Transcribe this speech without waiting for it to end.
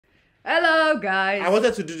Hello, guys. I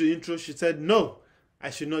wanted to do the intro. She said, no, I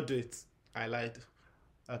should not do it. I lied.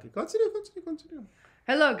 Okay, continue.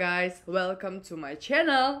 Hello, guys. Welcome to my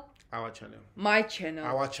channel. Our channel. My channel.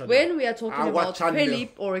 Our channel. When we are talking Our about channel.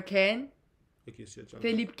 FELIP or Ken, Okay, it's your channel.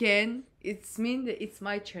 FELIP Ken, it's mean that it's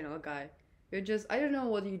my channel, guy. You're just, I don't know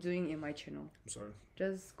what you're doing in my channel. I'm sorry.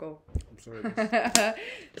 Just go. I'm sorry.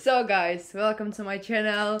 So, guys, welcome to my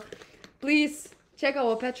channel. Please check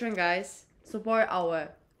our Patreon, guys. Support our,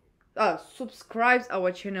 subscribe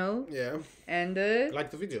our channel. Yeah. And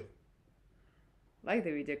Like the video. like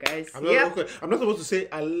the video, guys. I'm not, okay. I'm not supposed to say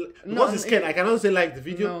because it's Ken. I cannot say like the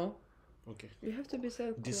video. No. Okay. You have to be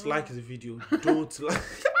so cool. Dislike the video. Don't like.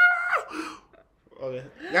 Okay,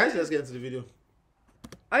 guys, let's get into the video.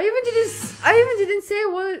 I even didn't say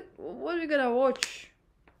what we're gonna watch.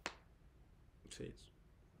 Say it.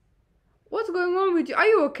 What's going on with you? Are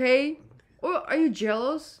you okay? Or are you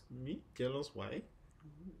jealous? Me? Jealous? Why?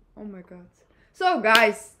 Oh my god. So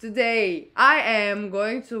guys, today I am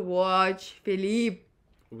going to watch FELIP.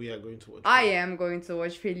 We are going to watch. I am going to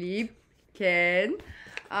watch FELIP Ken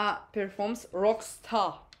performs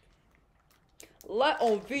ROCKSTA. Light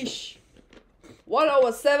on Fish. 1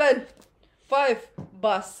 hour 7 5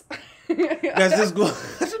 bus. Guys, just go.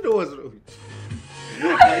 I don't know what's wrong.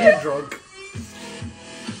 Are you drunk?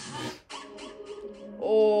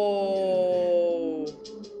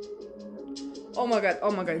 Oh my god,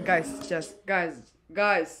 guys, just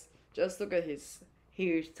look at his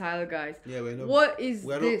hairstyle, guys. Yeah, we're not. What is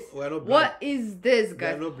this? We're not blind. What is this,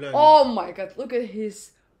 guys? We're not blind. Oh my god, look at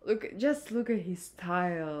his just look at his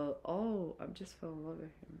style. Oh, I'm just fell in love with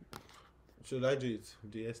him. Should I do it?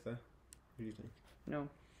 Do you, Esther? What do you think? No.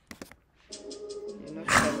 You're not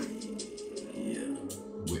clever.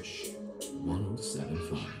 Wish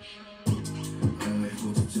 1075.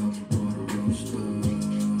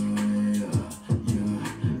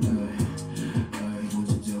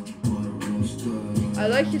 I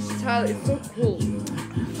like his style, it's so cool.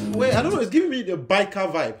 Wait, I don't know. It's giving me the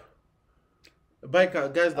biker vibe.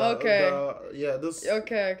 Biker guys. This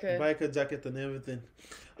Okay. biker jacket and everything.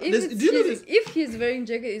 Do you know this? If he's wearing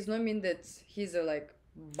jacket, it does not mean that he's a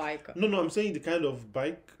biker. No, I'm saying the kind of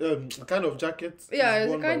bike, kind of jacket. Yeah, is it's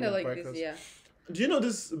worn kind of by like bikers. this. Yeah. Do you know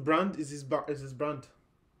this brand is his brand?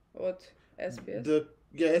 What? SPS?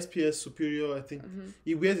 SPS Superior, I think.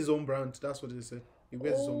 He wears his own brand. That's what they said. He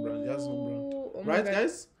wears his own brand. He has his own brand. Oh Right, God.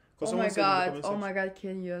 guys? Oh my god. Oh my god,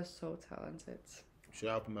 Ken, you're so talented. Should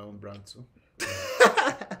I open my own brand too?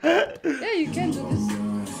 Yeah, you can do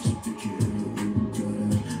this.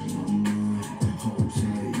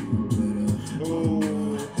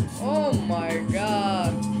 Oh my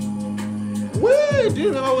god. Wait, do you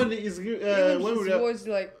remember when he's Even when his we were voice,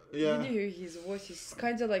 Yeah. when you hear his voice, is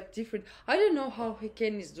kind of different. I don't know how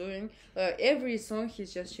Ken is doing. Every song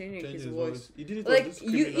he's just changing his voice. He did it on this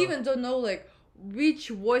You criminal. even don't know which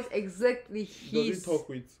voice exactly Does he's. he talk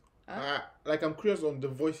with? I'm curious on the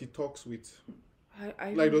voice he talks with.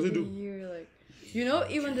 I does he do? hear,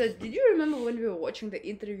 even did you remember when we were watching the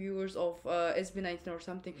interviewers of SB19 or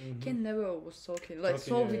something? Ken never was talking.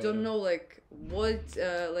 We don't know what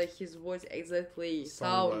his voice exactly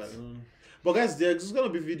sounds. But guys, there's gonna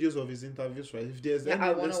be videos of his interviews, right? If there's any,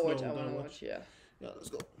 I wanna let's watch. know, I wanna then watch. Yeah. Yeah, let's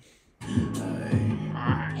go.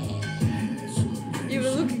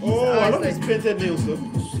 Even look at his Oh, I eyes. love his painted nails though.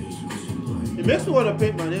 It makes me want to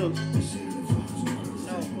paint my nails.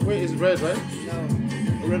 No, Wait, it's red, right? no.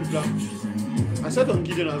 Red, black. I said on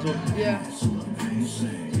Gideon as well. Yeah.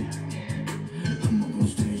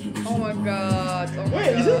 Oh my god. Oh my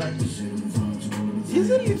Wait, god. Is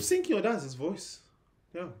it lip syncing or that's his voice?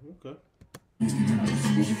 Yeah, okay.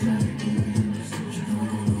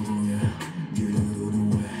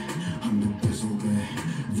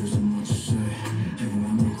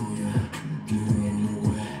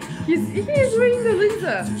 He is wearing the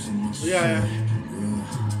Linza. Yeah.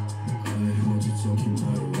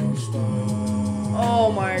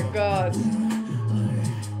 Oh my god.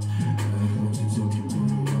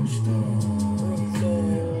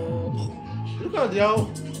 Look at how.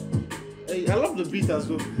 Hey, I love the beat as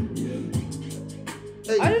well.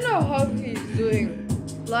 Hey. I don't know how he's doing.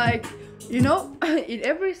 In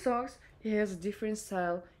every song he has a different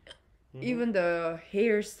style. Even the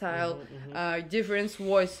hairstyle, different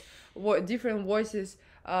different voices.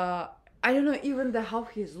 I don't know even how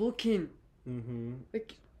he's looking.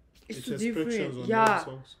 It's too different. Yeah.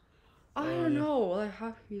 I don't know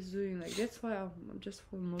how he's doing. That's why I'm just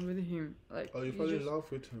falling in love with him. Oh, you fall in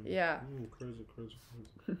love with him? Yeah. Ooh, crazy.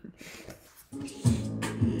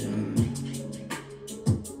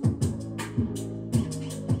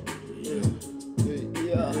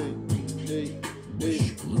 Yeah.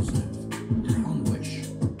 Hey.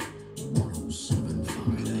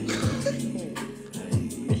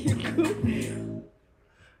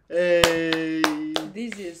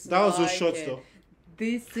 That was so my short Ken. though.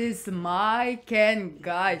 This is my Ken,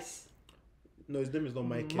 guys. No, his name is not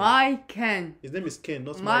Michael. My Ken. His name is Ken,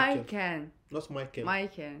 not My Michael. Ken. Not Michael. My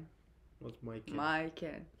Ken. Not Michael. My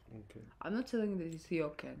Ken. Okay. I'm not telling you this is your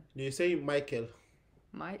Ken. You say Michael.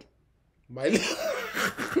 My. Michael.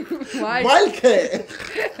 My. Michael.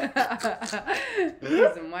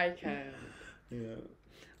 This is my Ken. Yeah.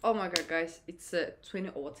 Oh my god, guys, it's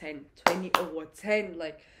 20/10. 20/10.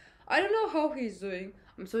 Like, I don't know how he's doing.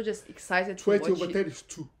 I'm so just excited to 20 watch over it. 10 is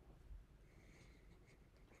 2.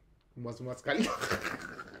 Mathematically.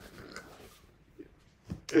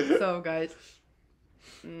 So, guys.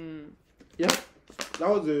 Yeah.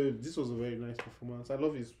 This was a very nice performance. I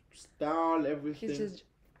love his style, everything. He's just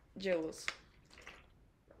jealous.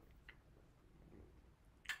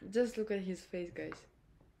 Just look at his face, guys.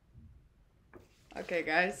 Okay,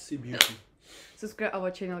 guys. See beauty. Subscribe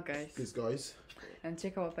our channel, guys. Please, guys. And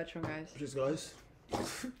check our Patreon, guys. Please, guys.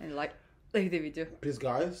 And like the video. Please,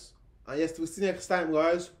 guys. And yes, we'll see you next time,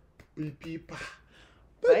 guys. Bye.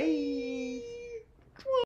 Bye.